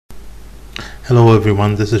Hello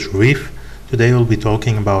everyone, this is Sharif. Today we'll be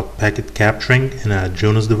talking about packet capturing in a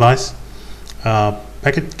Junos device.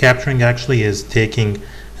 Packet capturing actually is taking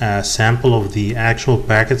a sample of the actual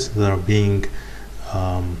packets that are being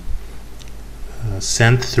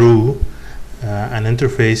sent through an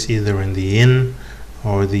interface, either in the in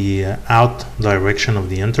or the out direction of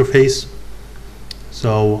the interface.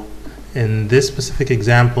 So in this specific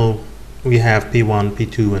example we have P1,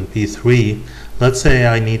 P2 and P3. Let's say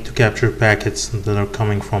I need to capture packets that are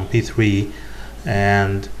coming from P3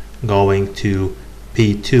 and going to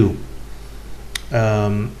P2.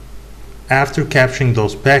 After capturing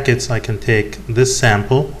those packets, I can take this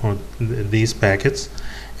sample or these packets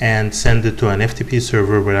and send it to an FTP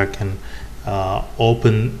server where I can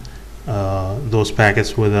open those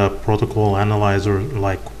packets with a protocol analyzer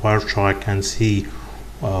like Wireshark and see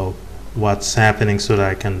what's happening, so that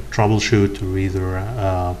I can troubleshoot or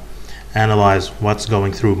either analyze what's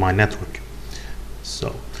going through my network.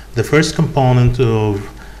 So the first component of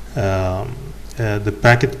the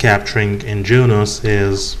packet capturing in Junos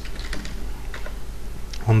is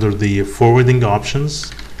under the forwarding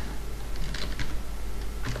options,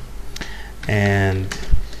 and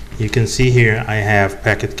you can see here I have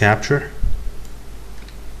packet capture,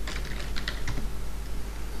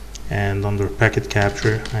 and under packet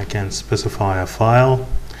capture I can specify a file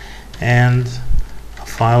and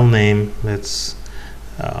file name. Let's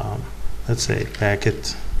say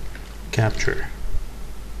packet capture.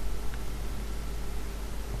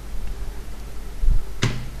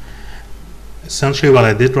 Essentially what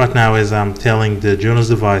I did right now is I'm telling the Junos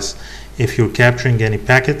device, if you're capturing any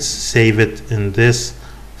packets, save it in this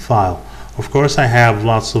file. Of course I have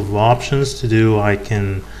lots of options to do. I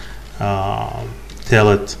can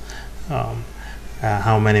tell it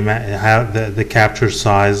how many the capture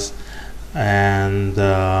size and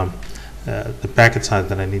the packet size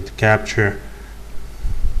that I need to capture,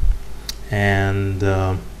 and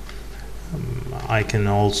I can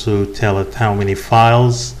also tell it how many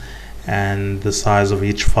files and the size of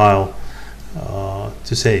each file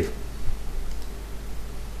to save.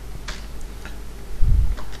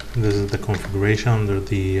 This is the configuration under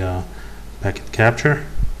the packet capture.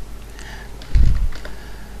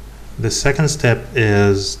 The second step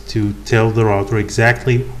is to tell the router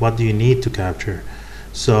exactly what do you need to capture.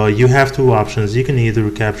 So you have two options. You can either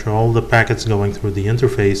capture all the packets going through the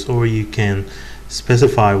interface, or you can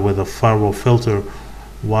specify with a firewall filter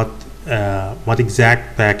what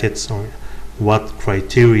exact packets or what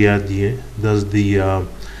criteria does the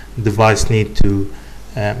device need to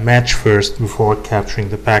match first before capturing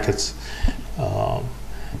the packets.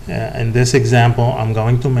 In this example I'm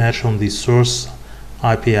going to match on the source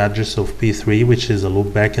IP address of P3, which is a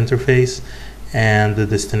loopback interface, and the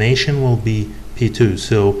destination will be P2.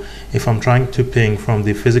 So if I'm trying to ping from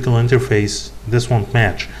the physical interface, this won't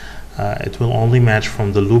match. It will only match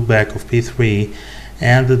from the loopback of P3,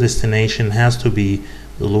 and the destination has to be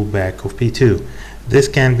the loopback of P2. This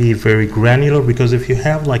can be very granular, because if you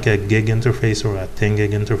have like a gig interface or a 10 gig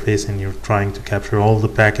interface and you're trying to capture all the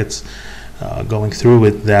packets going through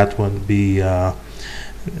it, that would be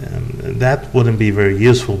that wouldn't be very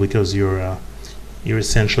useful, because you're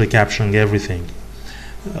essentially capturing everything.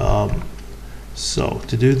 So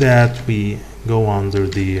to do that, we go under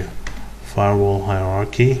the firewall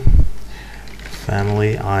hierarchy,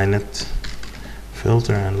 family inet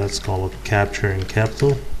filter, and let's call it capture in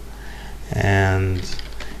capital. And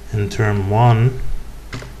in term 1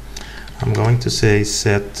 I'm going to say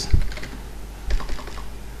set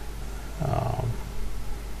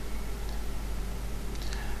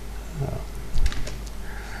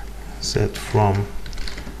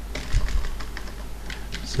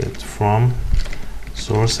from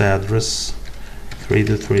source address 3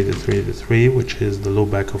 to 3 to 3 to 3, which is the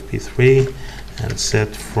loopback of P3, and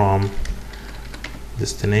set from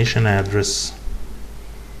destination address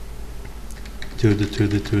 2 to 2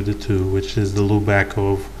 to 2 to 2, which is the loopback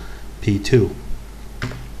of P2.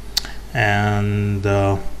 And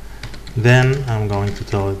then I'm going to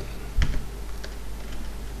tell it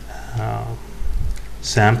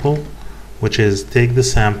sample, which is take the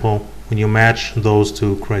sample when you match those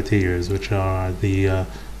two criteria, which are the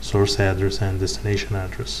source address and destination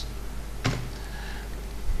address.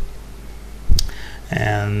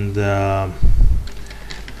 And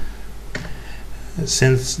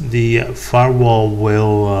since the firewall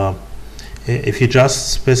will, if you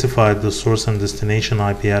just specify the source and destination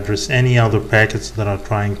IP address, any other packets that are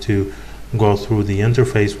trying to go through the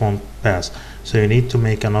interface won't pass. So you need to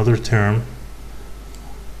make another term,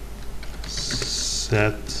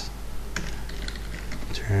 set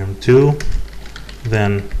term 2,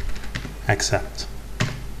 then accept.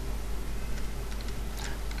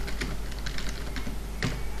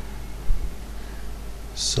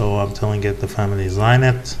 So I'm telling it the family is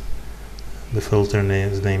inet, the filter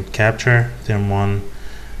name is named capture, term 1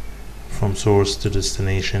 from source to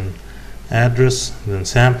destination address, then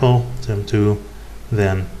sample, term 2,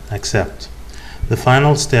 then accept. The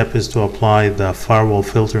final step is to apply the firewall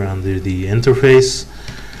filter under the interface.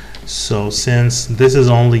 So since this is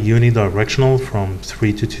only unidirectional from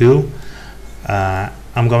 3 to 2,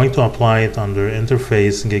 I'm going to apply it under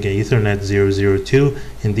interface Giga Ethernet 002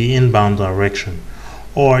 in the inbound direction.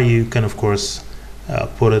 Or you can of course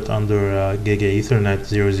put it under Giga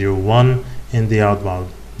Ethernet 001 in the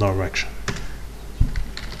outbound direction.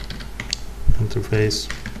 Interface.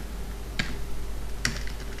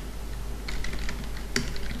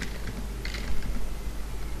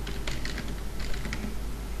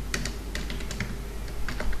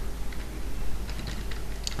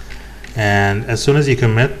 And as soon as you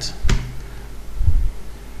commit,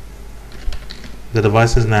 the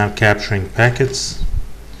device is now capturing packets.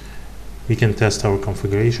 We can test our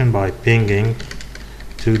configuration by pinging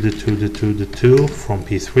to the 2 from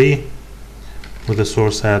P3 with the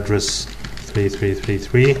source address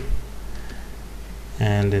 3333,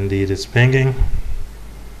 and indeed it's pinging.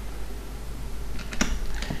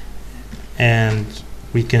 And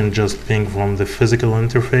we can just ping from the physical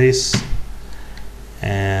interface,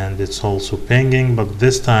 and it's also pinging, but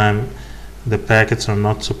this time the packets are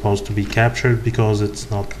not supposed to be captured because it's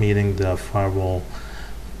not meeting the firewall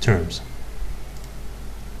terms.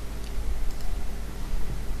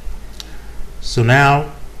 So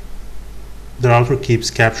now the router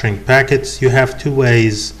keeps capturing packets. You have two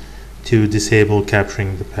ways to disable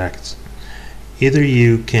capturing the packets. Either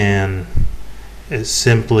you can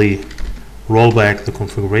simply roll back the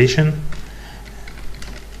configuration,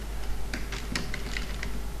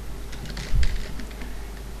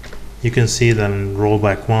 you can see that in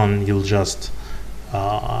rollback 1 you'll just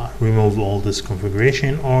remove all this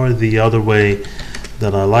configuration, or the other way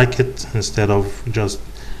that I like it, instead of just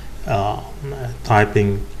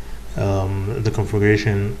typing the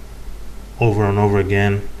configuration over and over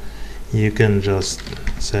again, you can just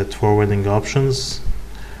set forwarding options,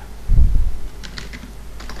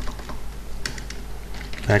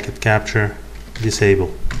 packet capture,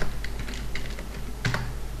 disable.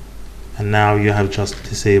 And now you have just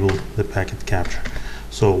disabled the packet capture.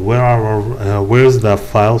 So where's the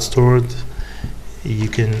file stored? You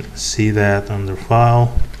can see that under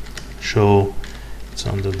file, show, it's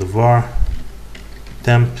under the var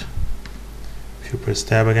temp. If you press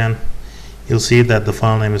tab again, you'll see that the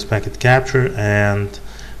file name is packet capture, and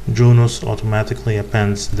Junos automatically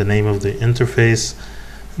appends the name of the interface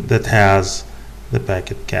that has the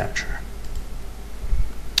packet capture.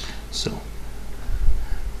 So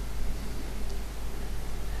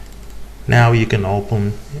now you can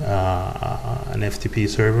open an FTP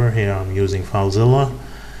server. Here I'm using FileZilla,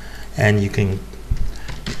 and you can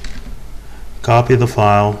copy the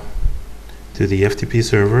file to the FTP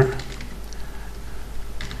server,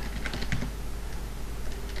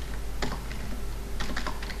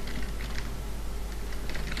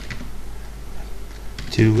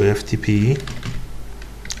 to FTP.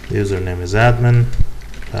 The username is admin,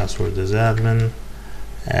 password is admin,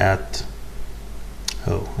 at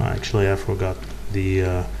actually I forgot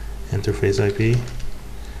the interface IP.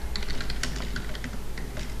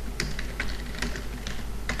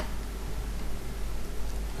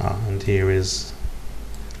 And here is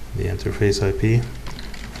the interface IP.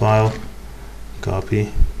 File,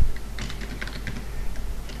 copy,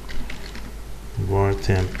 var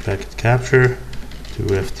temp packet capture to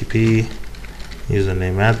FTP,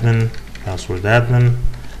 username admin, password admin,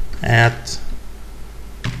 at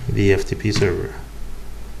the FTP server.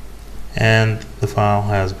 And the file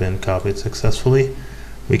has been copied successfully.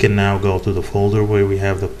 We can now go to the folder where we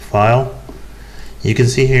have the file. You can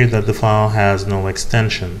see here that the file has no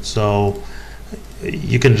extension, so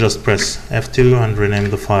you can just press F2 and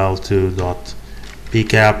rename the file to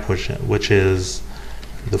 .pcap, which is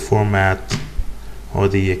the format or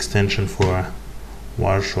the extension for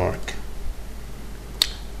Wireshark.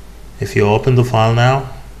 If you open the file now,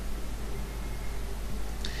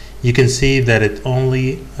 you can see that it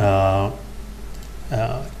only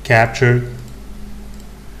captured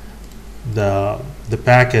the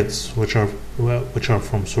packets which are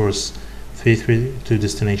from source 33 to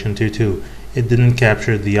destination 22. It didn't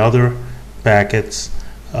capture the other packets,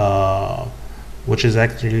 which is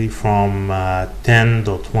actually from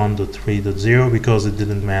 10.1.3.0, because it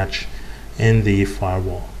didn't match in the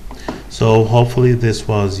firewall. So hopefully this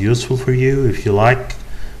was useful for you. If you like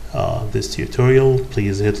this tutorial,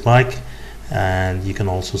 please hit like, and you can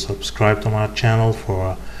also subscribe to my channel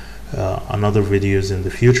for another videos in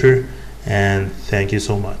the future. and thank you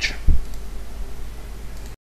so much.